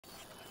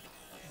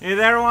Hey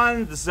there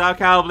everyone, this is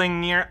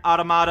Cowbling NieR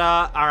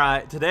Automata.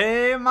 Alright,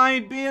 today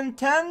might be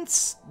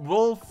intense.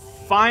 We'll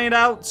find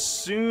out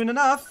soon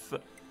enough.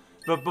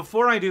 But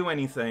before I do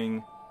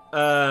anything,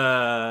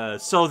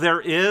 so there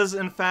is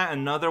in fact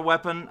another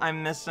weapon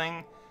I'm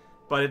missing,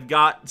 but it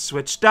got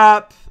switched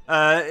up.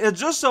 It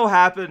just so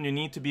happened you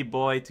need to be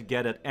boy to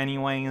get it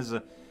anyways.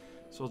 So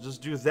we'll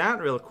just do that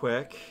real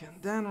quick,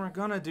 and then we're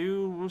gonna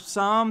do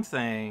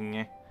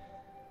something.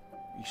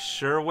 We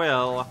sure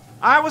will.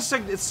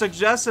 It's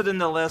suggested in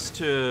the list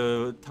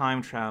to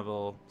time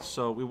travel,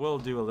 so we will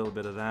do a little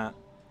bit of that.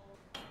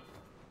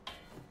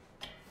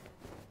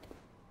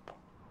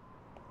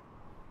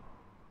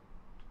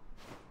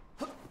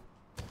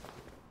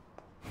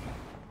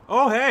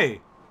 Oh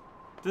hey!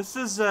 This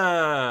is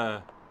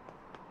Adam's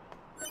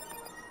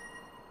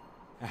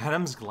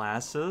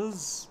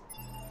glasses?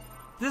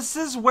 This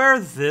is where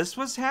this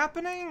was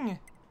happening?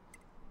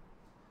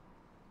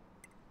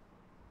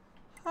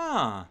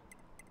 Huh.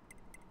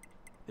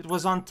 It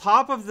was on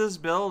top of this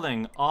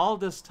building all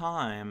this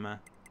time.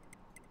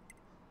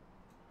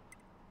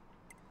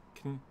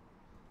 Can you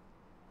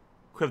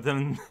equip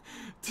them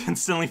to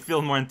instantly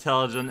feel more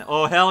intelligent?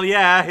 Oh, hell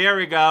yeah, here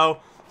we go.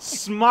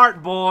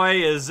 Smart boy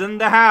is in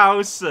the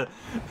house.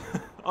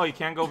 Oh, you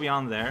can't go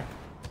beyond there.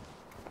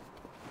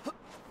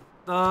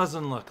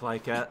 Doesn't look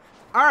like it.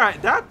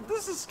 Alright,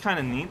 this is kind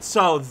of neat.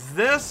 So,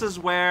 this is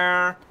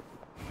where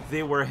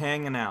they were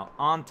hanging out.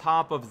 On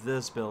top of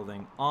this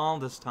building all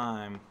this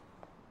time.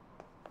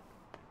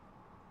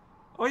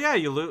 Oh yeah,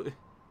 you look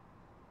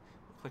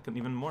like an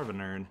even more of a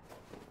nerd.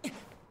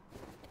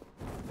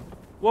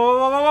 Whoa,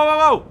 whoa, whoa, whoa, whoa,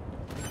 whoa!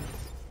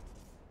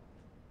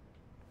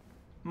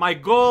 My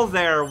goal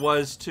there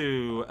was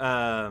to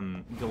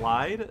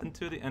glide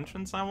into the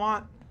entrance I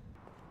want.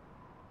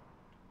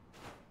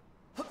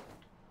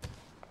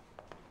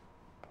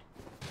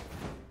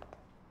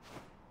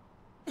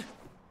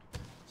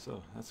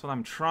 So that's what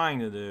I'm trying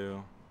to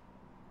do.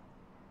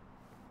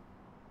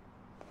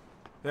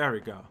 There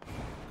we go.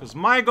 Because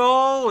my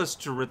goal is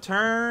to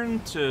return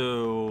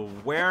to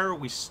where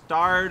we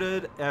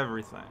started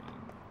everything.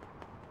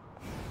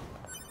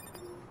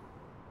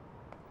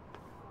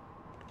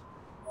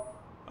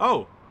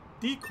 Oh,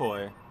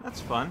 decoy.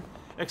 That's fun.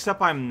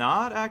 Except I'm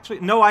not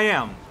actually. No, I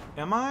am.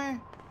 Am I?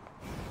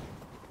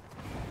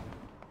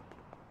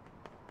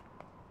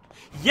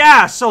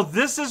 Yeah, so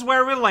this is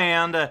where we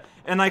land.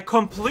 And I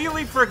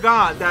completely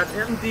forgot that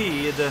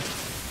indeed.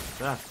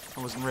 I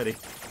wasn't ready.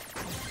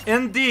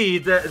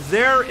 Indeed,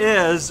 there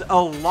is a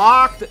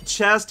locked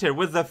chest here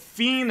with the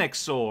Phoenix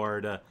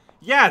sword.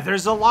 Yeah,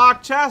 there's a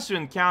locked chest you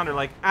encounter,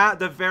 like, at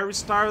the very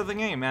start of the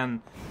game. And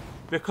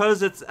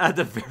because it's at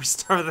the very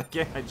start of the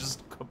game, I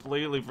just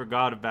completely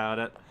forgot about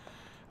it.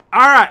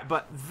 Alright,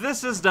 but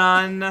this is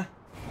done.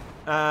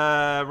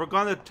 We're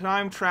going to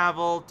time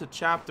travel to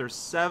Chapter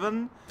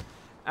 7.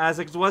 As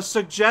it was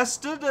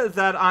suggested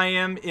that I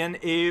am in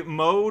a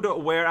mode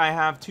where I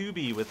have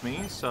 2B with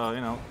me. So, you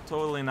know,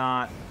 totally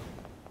not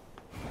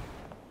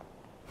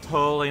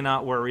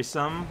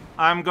worrisome.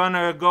 I'm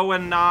gonna go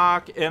and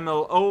knock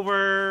Emil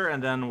over,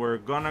 and then we're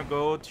gonna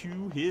go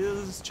to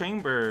his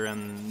chamber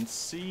and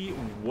see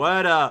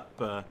what up.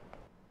 Oh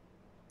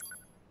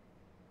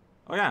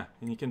yeah,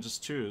 and you can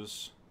just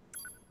choose.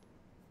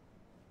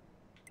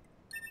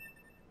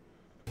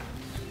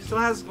 Still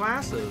has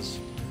glasses.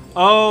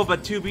 Oh,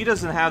 but 2B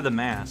doesn't have the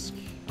mask.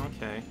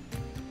 Okay.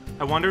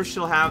 I wonder if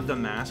she'll have the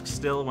mask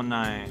still when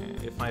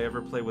if I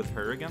ever play with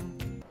her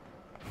again.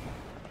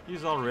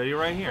 He's already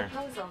right here.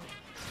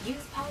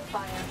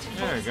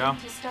 There you go.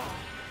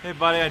 Hey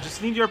buddy, I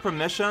just need your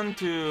permission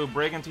to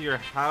break into your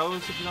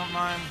house if you don't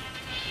mind.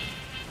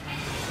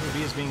 Maybe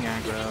he's being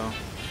aggro.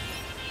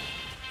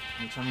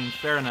 Which, I mean,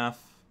 fair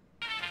enough.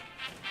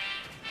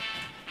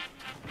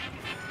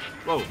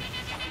 Whoa.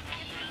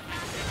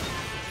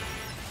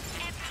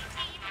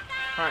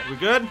 Alright, we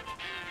good?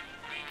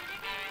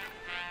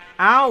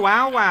 Ow,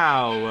 wow,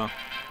 wow.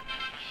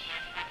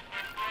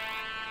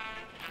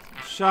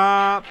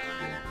 Shop.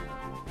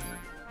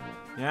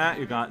 Yeah,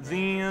 you got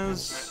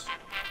these.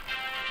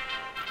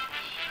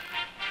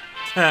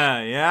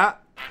 Yeah.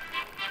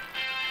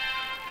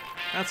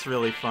 That's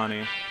really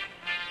funny.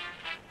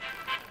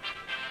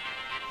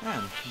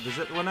 Man,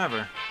 visit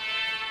whenever.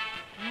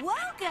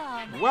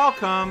 Welcome!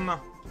 Welcome! I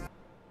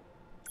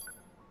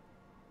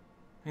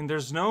mean,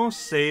 there's no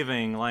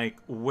saving, like,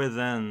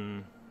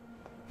 within.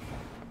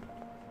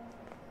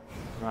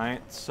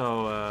 Right?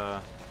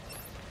 So,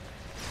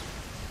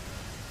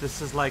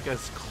 this is, like,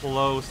 as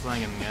close as I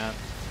can get.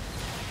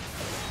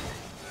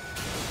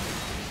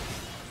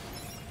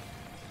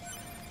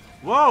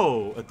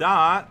 Whoa! A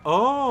dot?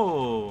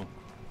 Oh!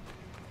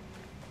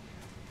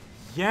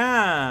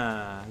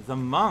 Yeah! The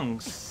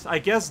monks. I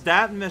guess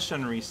that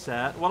mission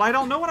reset. Well, I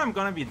don't know what I'm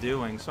gonna be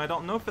doing, so I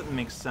don't know if it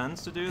makes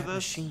sense to do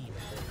this.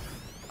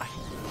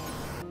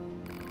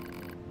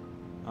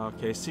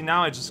 Okay, see,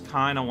 now I just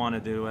kinda want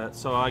to do it,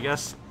 so I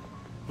guess...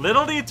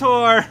 Little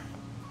detour!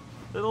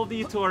 Little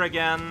detour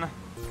again.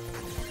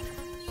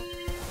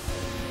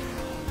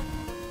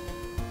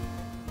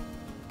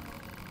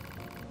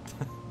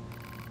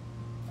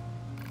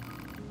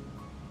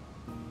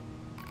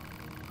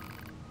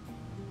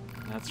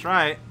 That's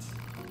right.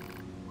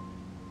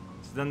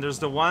 So then there's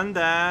the one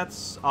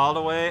that's all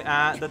the way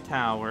at the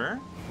tower.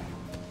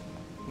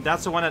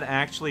 That's the one that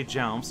actually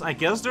jumps. I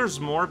guess there's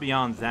more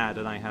beyond that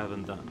I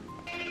haven't done.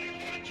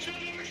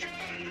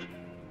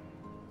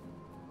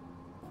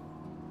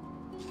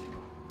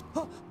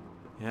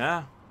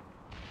 Yeah.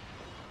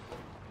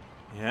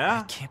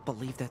 Yeah. I can't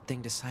believe that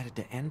thing decided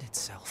to end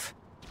itself.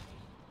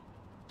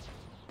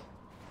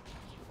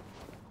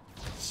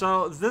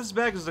 So this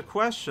begs the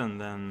question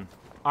then,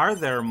 are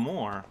there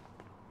more?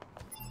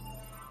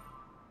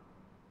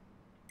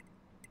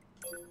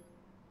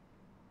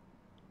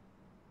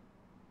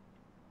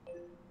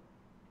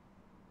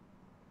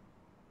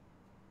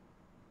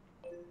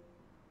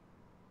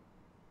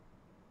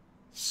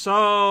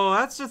 So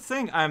that's the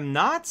thing, I'm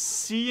not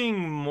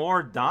seeing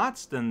more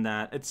dots than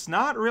that. It's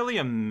not really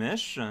a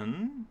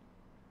mission.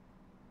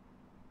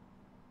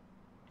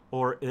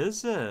 Or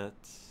is it?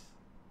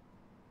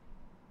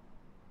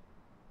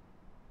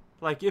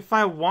 Like, if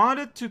I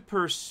wanted to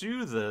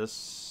pursue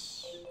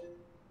this,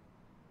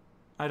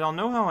 I don't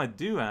know how I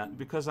do that,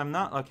 because I'm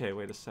not... Okay,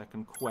 wait a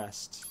second.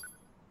 Quest.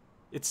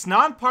 It's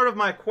not part of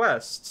my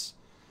quests.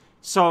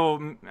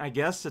 So, I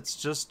guess it's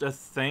just a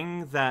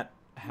thing that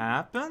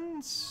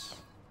happens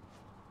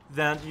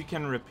that you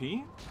can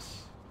repeat?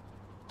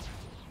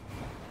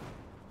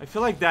 I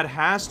feel like that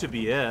has to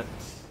be it.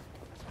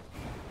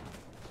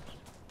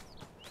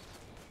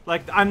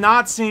 Like, I'm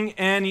not seeing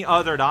any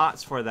other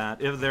dots for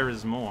that, if there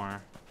is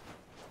more.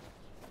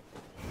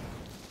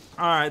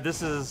 Alright,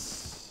 this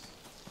is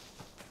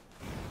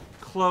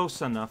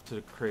close enough to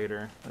the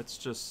crater. Let's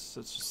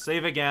just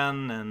save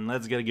again and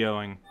let's get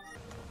going.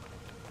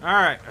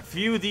 Alright, a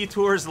few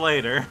detours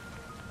later.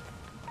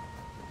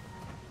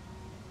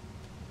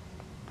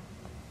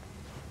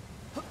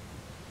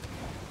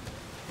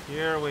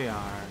 Here we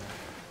are.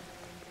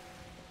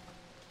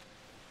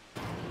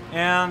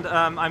 And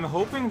I'm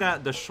hoping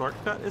that the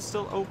shortcut is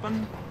still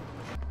open.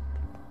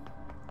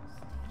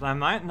 But I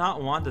might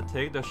not want to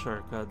take the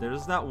shortcut.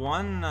 There's that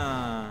one...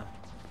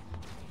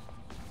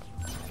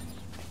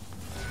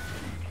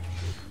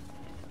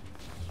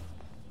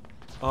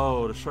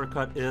 Oh, the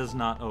shortcut is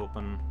not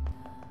open.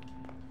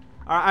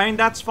 I mean,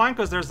 that's fine,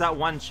 because there's that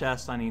one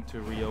chest I need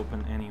to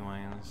reopen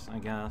anyways, I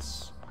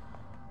guess.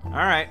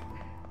 Alright.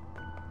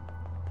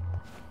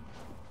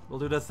 We'll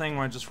do the thing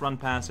where I just run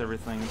past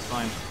everything, it's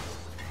fine.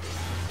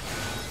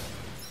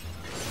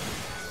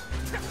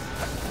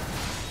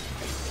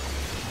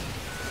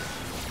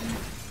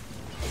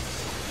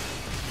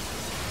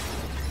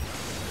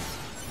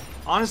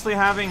 Honestly,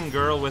 having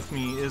girl with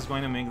me is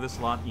going to make this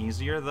a lot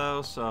easier,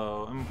 though,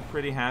 so I'm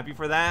pretty happy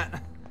for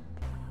that.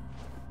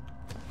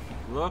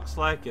 Looks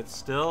like it's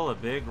still a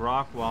big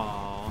rock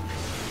wall.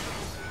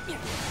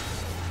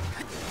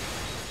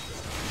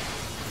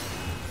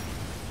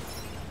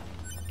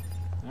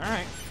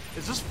 Alright.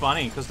 It's just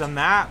funny, because the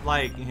map,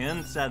 like,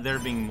 hints at there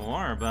being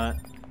more, but...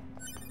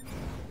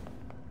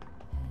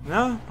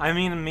 No, I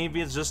mean,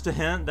 maybe it's just a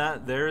hint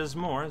that there is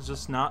more, it's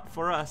just not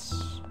for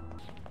us.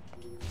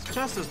 This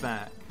chest is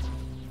back.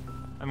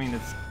 I mean,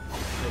 it's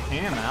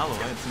titanium alloy,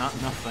 it's not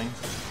nothing.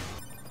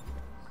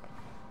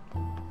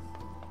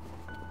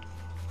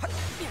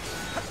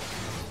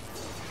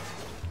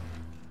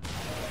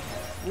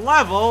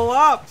 Level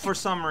up for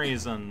some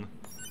reason.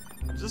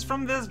 Just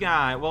from this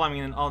guy. Well, I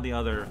mean, and all the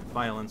other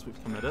violence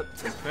we've committed.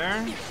 Is fair?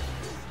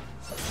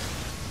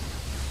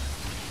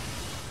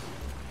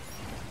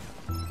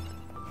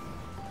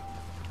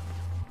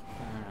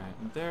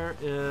 Alright, there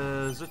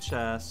is a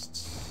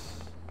chest.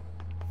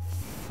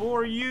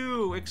 For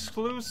you,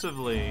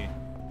 exclusively.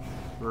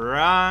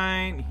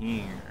 Right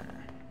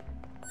here.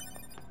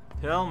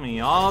 Tell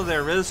me all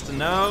there is to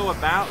know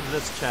about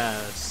this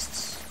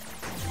chest.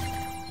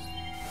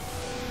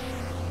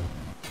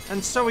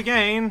 And so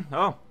again,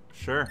 oh,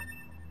 sure.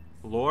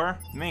 Lore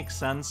makes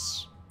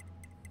sense.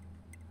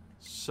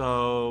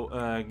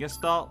 So,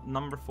 Gestalt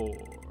number 4.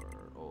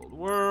 Old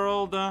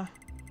world.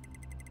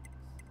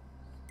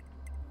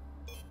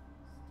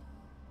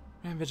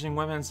 Rampaging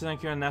weapons,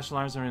 Sinecure and National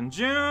Arms are in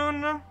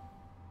June.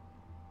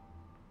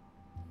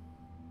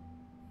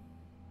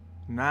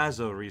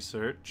 Mazo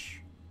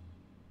research.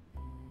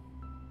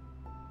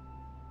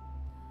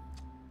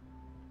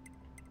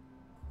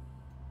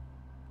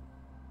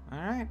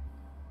 Alright.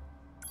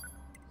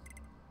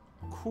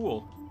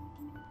 Cool.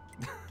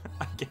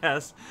 I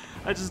guess.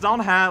 I just don't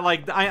have,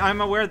 like,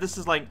 I'm aware this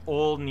is, like,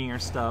 old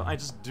NieR stuff. I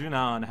just do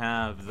not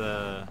have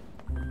the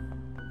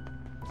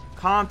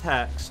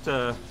context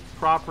to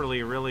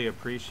properly really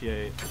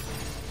appreciate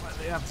what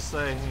they have to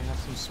say. Hey, have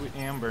some sweet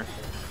amber.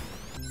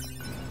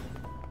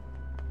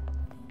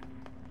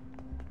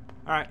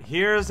 Alright,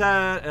 here's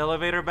that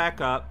elevator back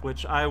up,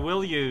 which I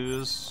will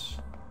use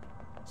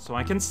so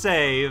I can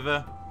save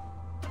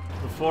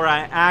before I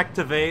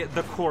activate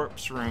the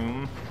corpse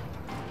room.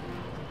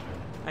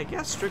 I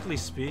guess, strictly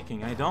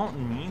speaking, I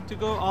don't need to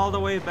go all the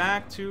way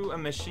back to a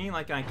machine.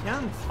 Like, I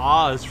can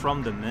pause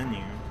from the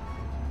menu.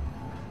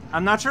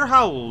 I'm not sure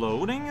how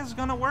loading is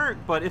gonna work,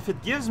 but if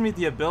it gives me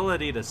the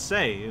ability to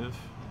save,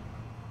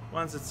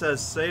 Once it says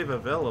save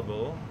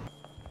available.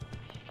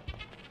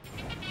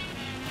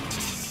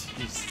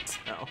 Jesus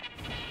hell.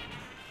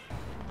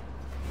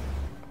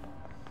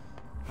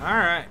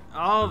 Alright,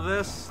 all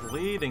this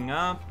leading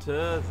up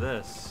to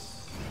this.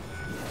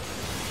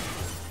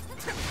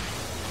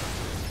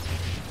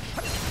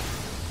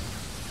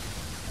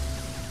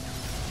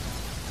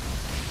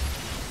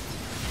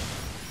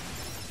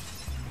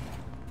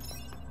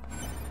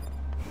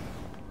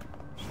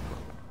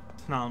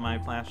 Not on my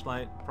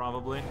flashlight,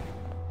 probably.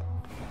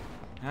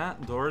 Yeah,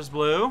 door's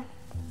blue.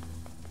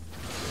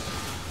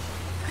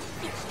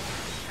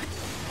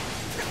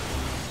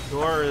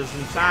 Door is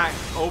in fact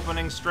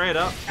opening straight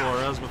up for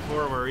us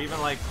before we're even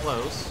like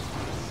close.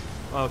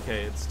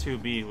 Okay, it's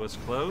 2B was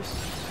close.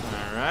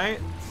 Alright.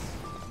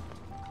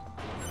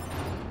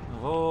 A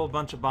whole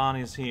bunch of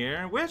Bonnies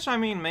here, which I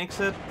mean makes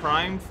it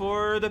prime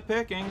for the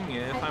picking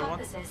if I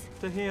want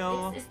to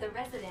heal. This is the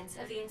residence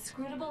of the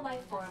inscrutable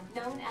life form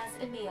known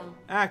as Emil.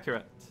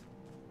 Accurate.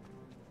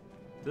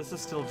 This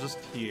is still just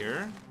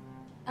here.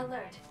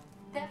 Alert.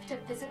 Theft of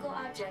physical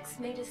objects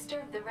may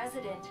disturb the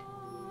resident.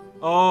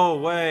 Oh,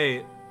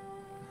 wait.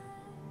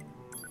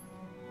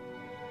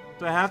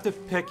 Do I have to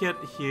pick it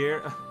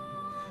here?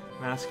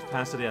 Mass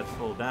capacity at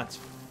full. That's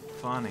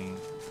funny.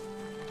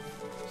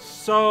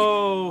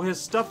 So, his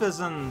stuff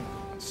isn't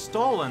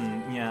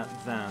stolen yet,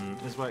 then,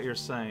 is what you're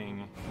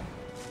saying.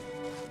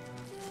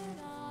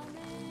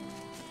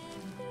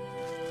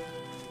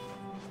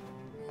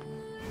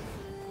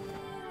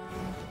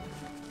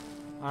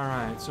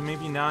 Alright, so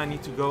maybe now I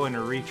need to go and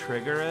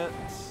re-trigger it.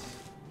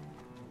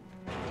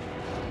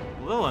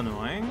 A little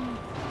annoying.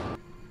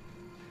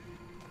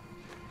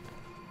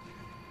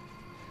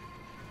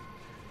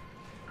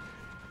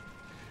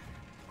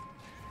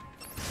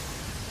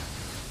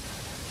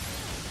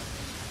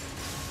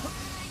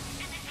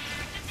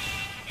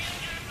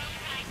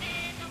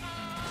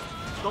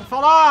 Don't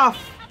fall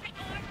off!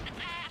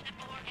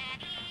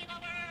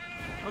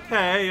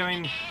 Okay, I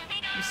mean,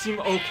 you seem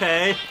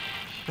okay.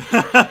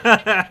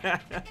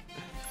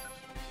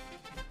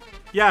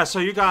 Yeah, so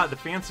you got the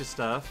fancy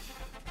stuff.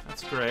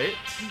 That's great.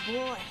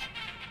 Boy.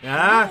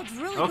 Yeah?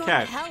 Really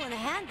Okay. hell in a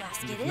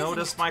handbasket, You've isn't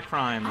noticed it? my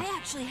crime. I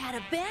actually had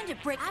a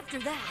bandit break after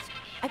that.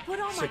 I put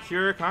all my...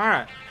 Secure.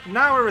 Alright.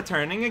 Now we're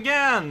returning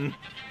again.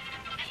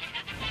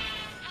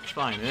 It's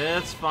fine.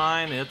 It's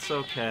fine. It's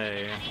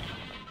okay.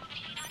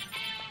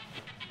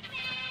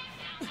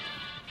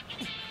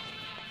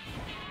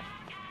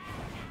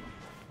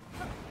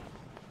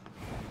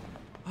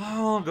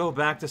 I'll go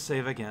back to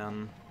save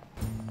again.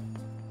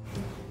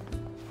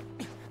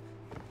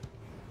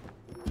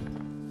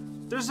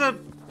 There's a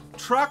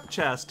truck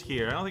chest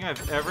here. I don't think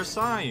I've ever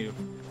saw you.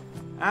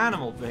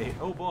 Animal bait.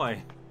 Oh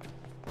boy.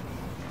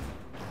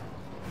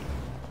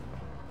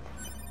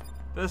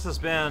 This has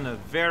been a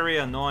very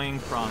annoying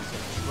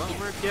process, but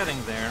we're getting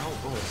there. Oh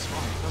boy,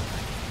 small.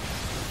 Okay.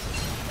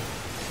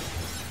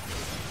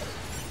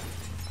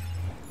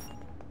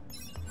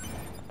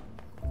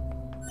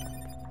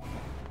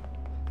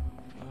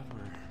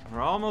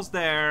 We're almost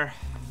there.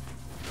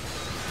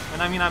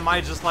 And I mean, I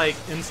might just like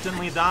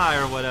instantly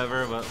die or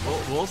whatever, but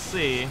we'll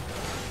see.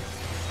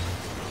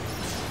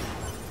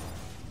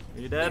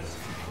 Are you dead?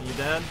 Are you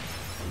dead?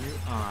 You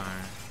are.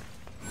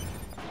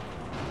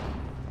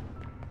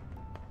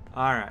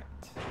 Alright.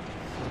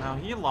 So now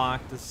he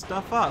locked this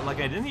stuff up. Like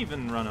I didn't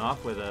even run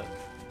off with it.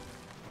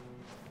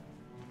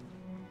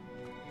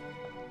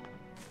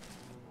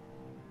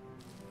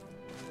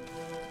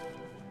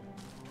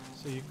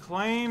 So you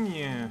claim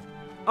you...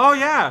 Oh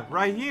yeah,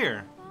 right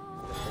here.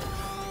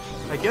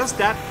 I guess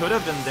that could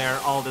have been there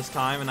all this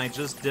time and I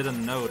just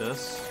didn't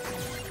notice.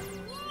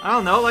 I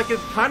don't know, like it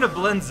kind of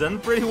blends in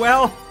pretty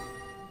well.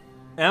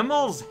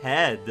 Emil's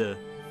head.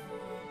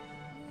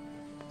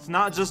 It's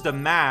not just a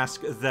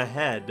mask, the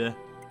head.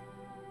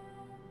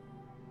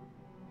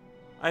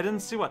 I didn't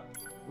see what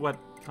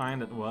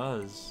kind it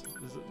was.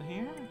 Is it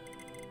here?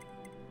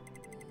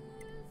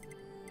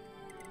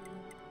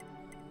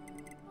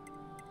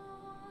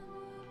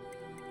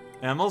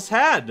 Emil's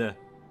head.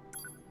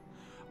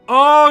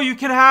 Oh, you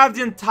can have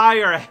the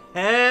entire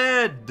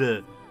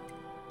head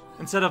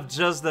instead of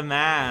just the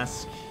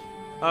mask.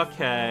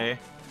 Okay,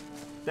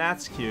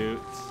 that's cute.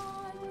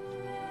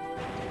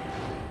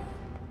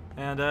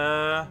 And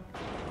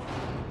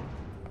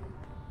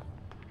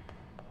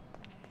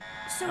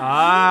So you were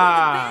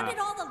the bandit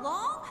all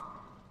along?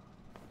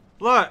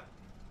 Look,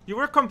 you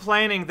were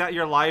complaining that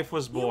your life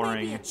was You may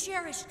boring. be a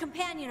cherished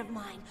companion of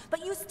mine,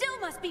 but you still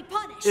must be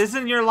punished.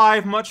 Isn't your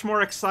life much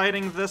more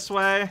exciting this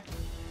way?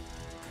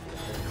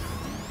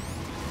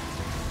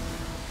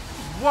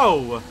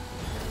 Whoa!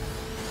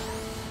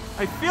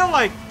 I feel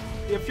like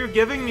if you're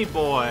giving me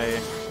boy,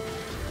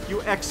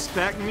 you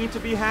expect me to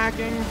be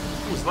hacking?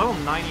 Ooh, it's level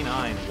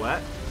 99.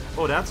 What?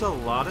 Oh, that's a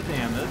lot of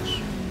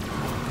damage.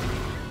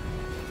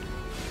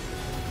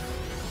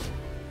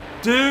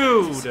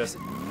 Dude!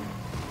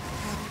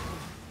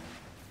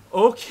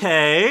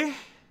 Okay.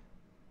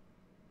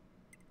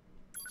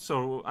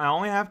 So, I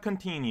only have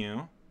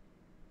continue.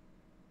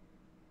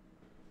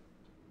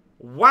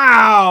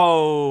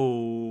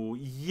 Wow!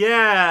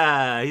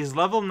 Yeah, he's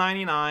level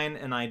 99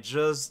 and I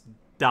just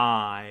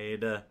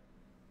died.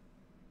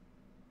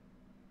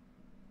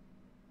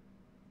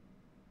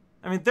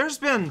 I mean, there's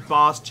been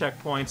boss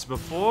checkpoints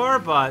before,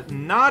 but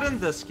not in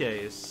this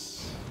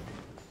case.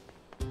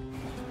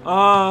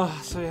 Oh,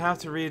 so you have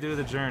to redo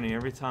the journey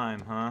every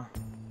time, huh?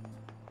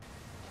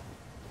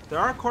 There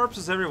are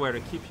corpses everywhere to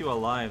keep you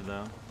alive,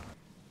 though.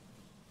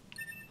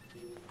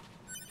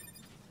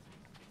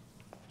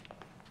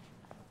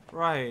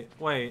 Right,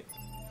 wait.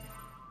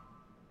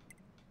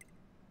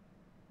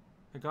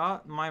 I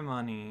got my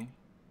money.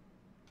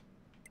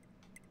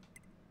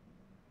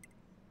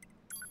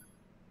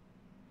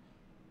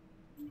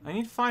 I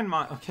need to find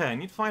my... Okay, I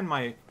need to find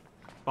my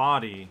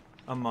body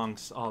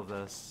amongst all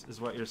this,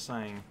 is what you're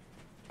saying.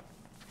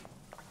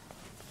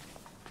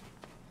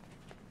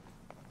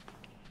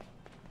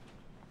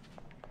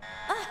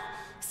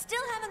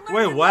 Still haven't learned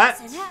Wait, your what?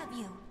 lesson, have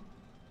you?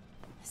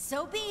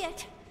 So be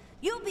it.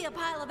 You'll be a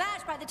pile of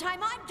ash by the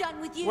time I'm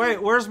done with you.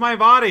 Wait, where's my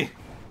body?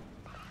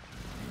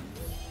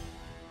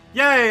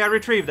 Yay, I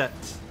retrieved it.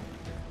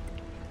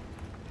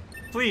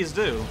 Please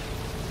do.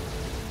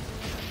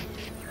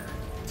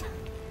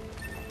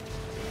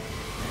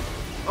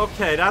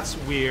 Okay, that's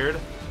weird.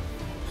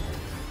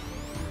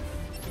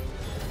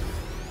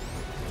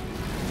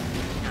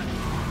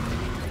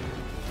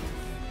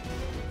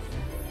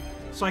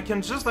 So I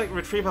can just, like,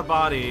 retrieve a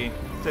body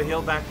to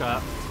heal back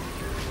up.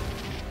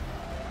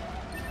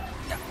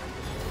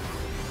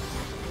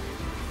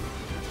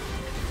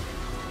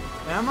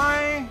 Am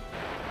I?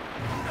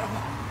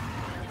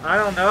 I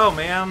don't know,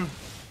 man.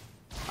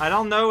 I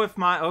don't know if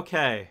my...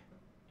 Okay.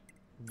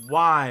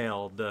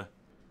 Wild.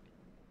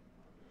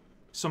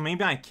 So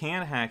maybe I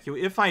can hack you.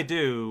 If I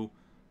do,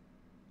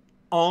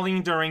 only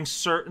during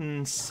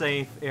certain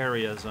safe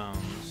area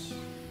zones.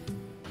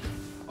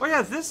 Oh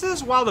yeah, this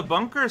is while the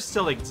bunker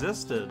still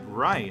existed.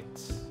 Right.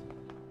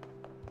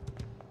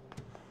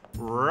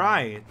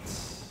 Right.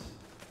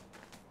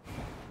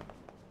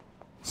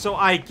 So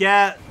I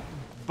get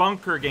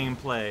bunker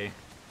gameplay.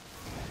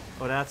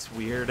 Oh, that's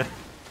weird.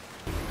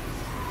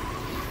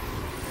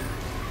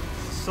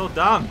 So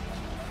dumb.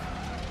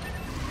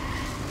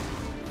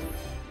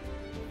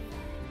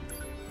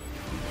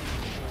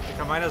 I think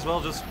I might as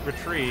well just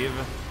retrieve.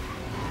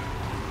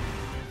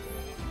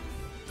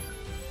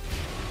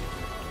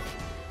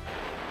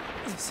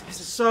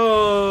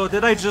 So,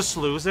 did I just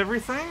lose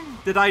everything?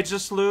 Did I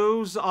just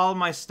lose all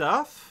my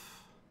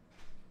stuff?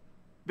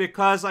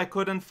 Because I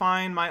couldn't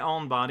find my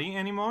own body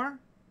anymore?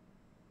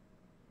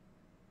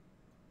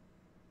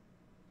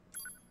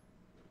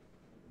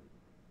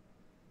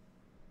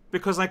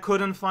 Because I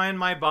couldn't find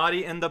my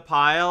body in the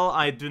pile,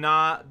 I do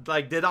not...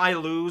 Like, did I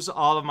lose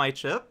all of my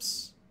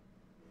chips?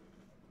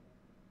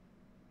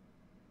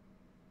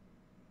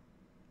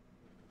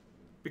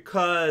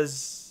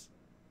 Because...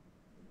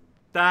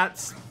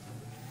 that's...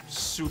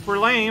 super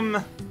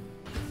lame.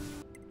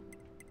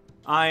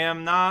 I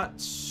am not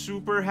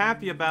super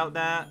happy about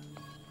that.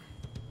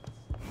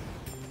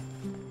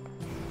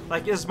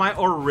 Like, is my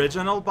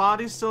original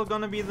body still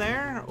gonna be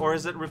there? Or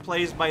is it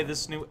replaced by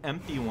this new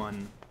empty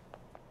one?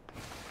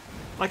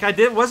 Like,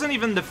 wasn't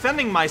even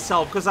defending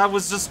myself because I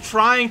was just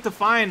trying to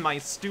find my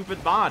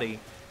stupid body.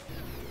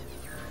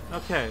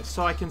 Okay,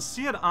 so I can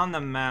see it on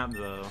the map,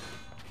 though.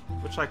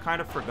 Which I kind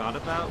of forgot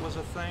about was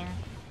a thing.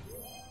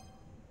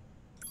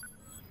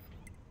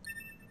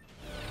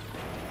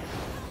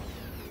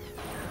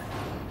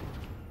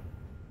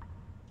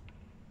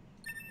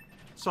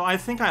 So I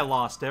think I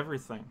lost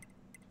everything.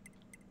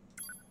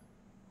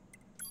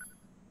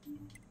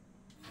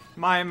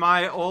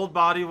 My old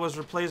body was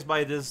replaced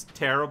by this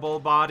terrible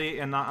body,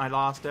 and I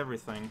lost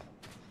everything.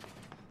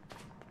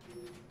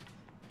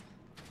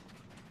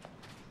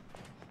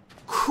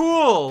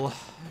 Cool!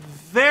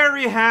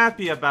 Very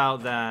happy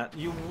about that.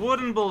 You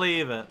wouldn't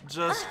believe it.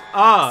 Just,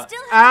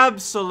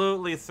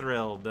 absolutely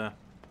thrilled.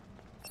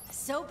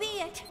 So be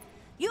it.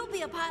 You'll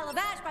be a pile of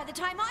ash by the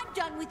time I'm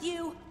done with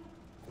you.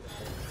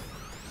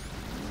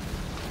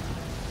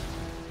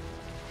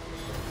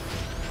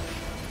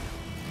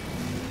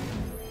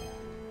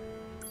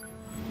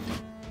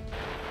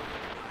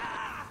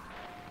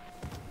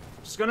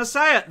 Just gonna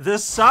say it,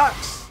 this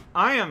sucks.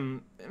 I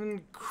am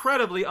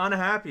incredibly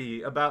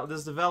unhappy about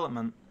this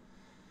development.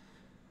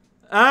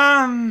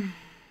 I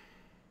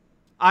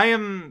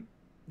am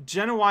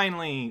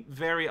genuinely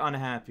very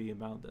unhappy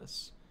about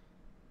this.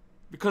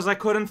 Because I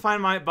couldn't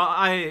find my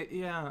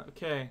yeah,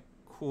 okay.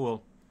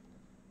 Cool.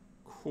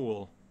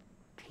 Cool.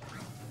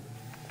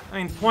 I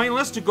mean,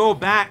 pointless to go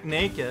back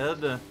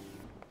naked.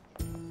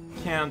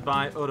 Can't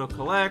buy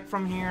auto-collect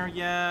from here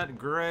yet.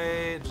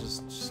 Great.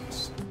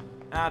 Just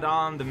add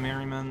on the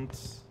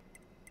merriment.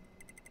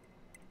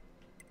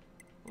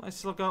 Well, I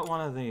still got one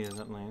of these,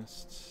 at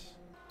least.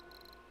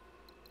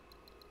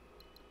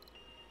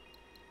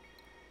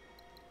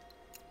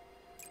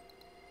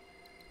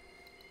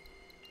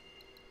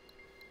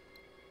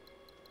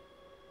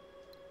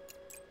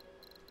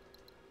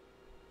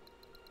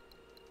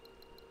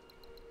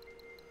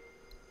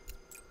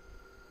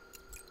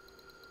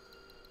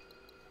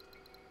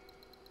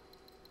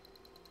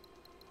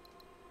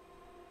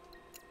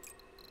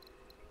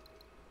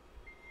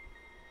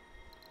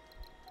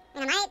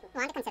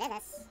 want to consider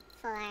this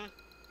for...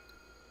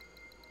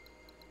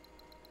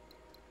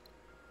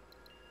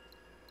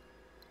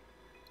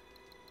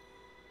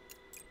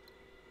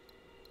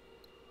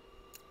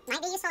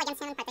 Might be useful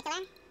against him in particular.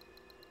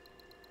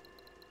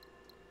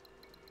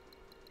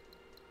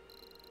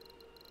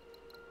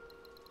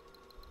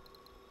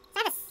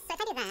 So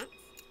if I do that...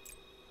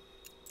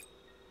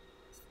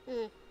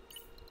 So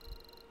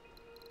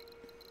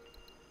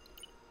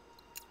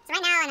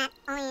right now I'm at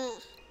only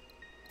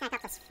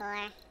attack up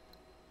 +4.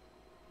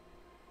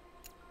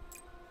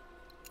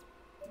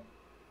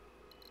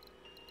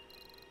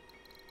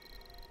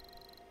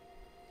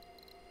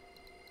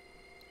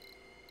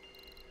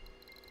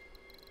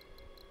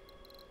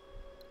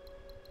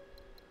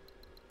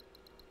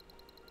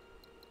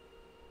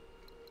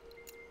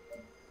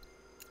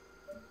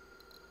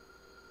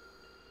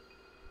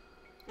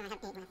 No, I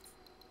have 8 left.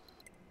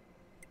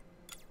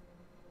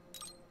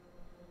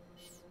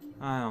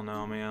 I don't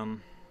know,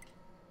 man.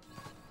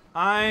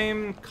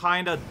 I'm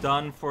kinda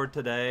done for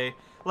today.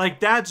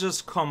 Like, that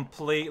just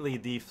completely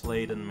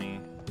deflated me.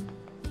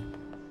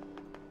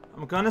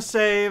 I'm gonna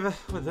save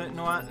with it. You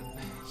know what?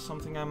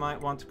 Something I might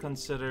want to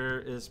consider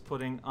is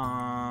putting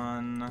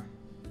on...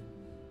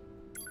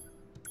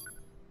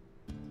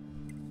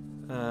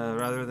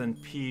 rather than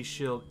P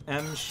shield,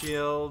 M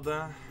shield.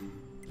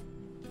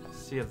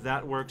 See if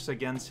that works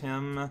against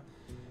him.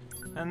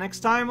 And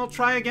next time we'll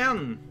try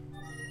again.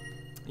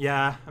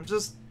 Yeah, I'm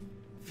just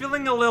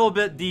feeling a little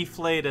bit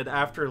deflated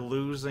after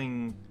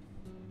losing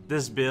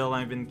this build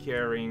I've been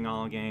carrying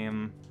all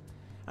game.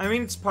 I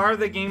mean, it's part of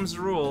the game's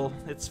rule.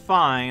 It's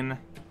fine.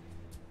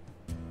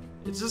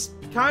 It just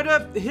kind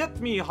of hit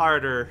me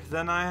harder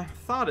than I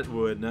thought it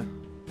would.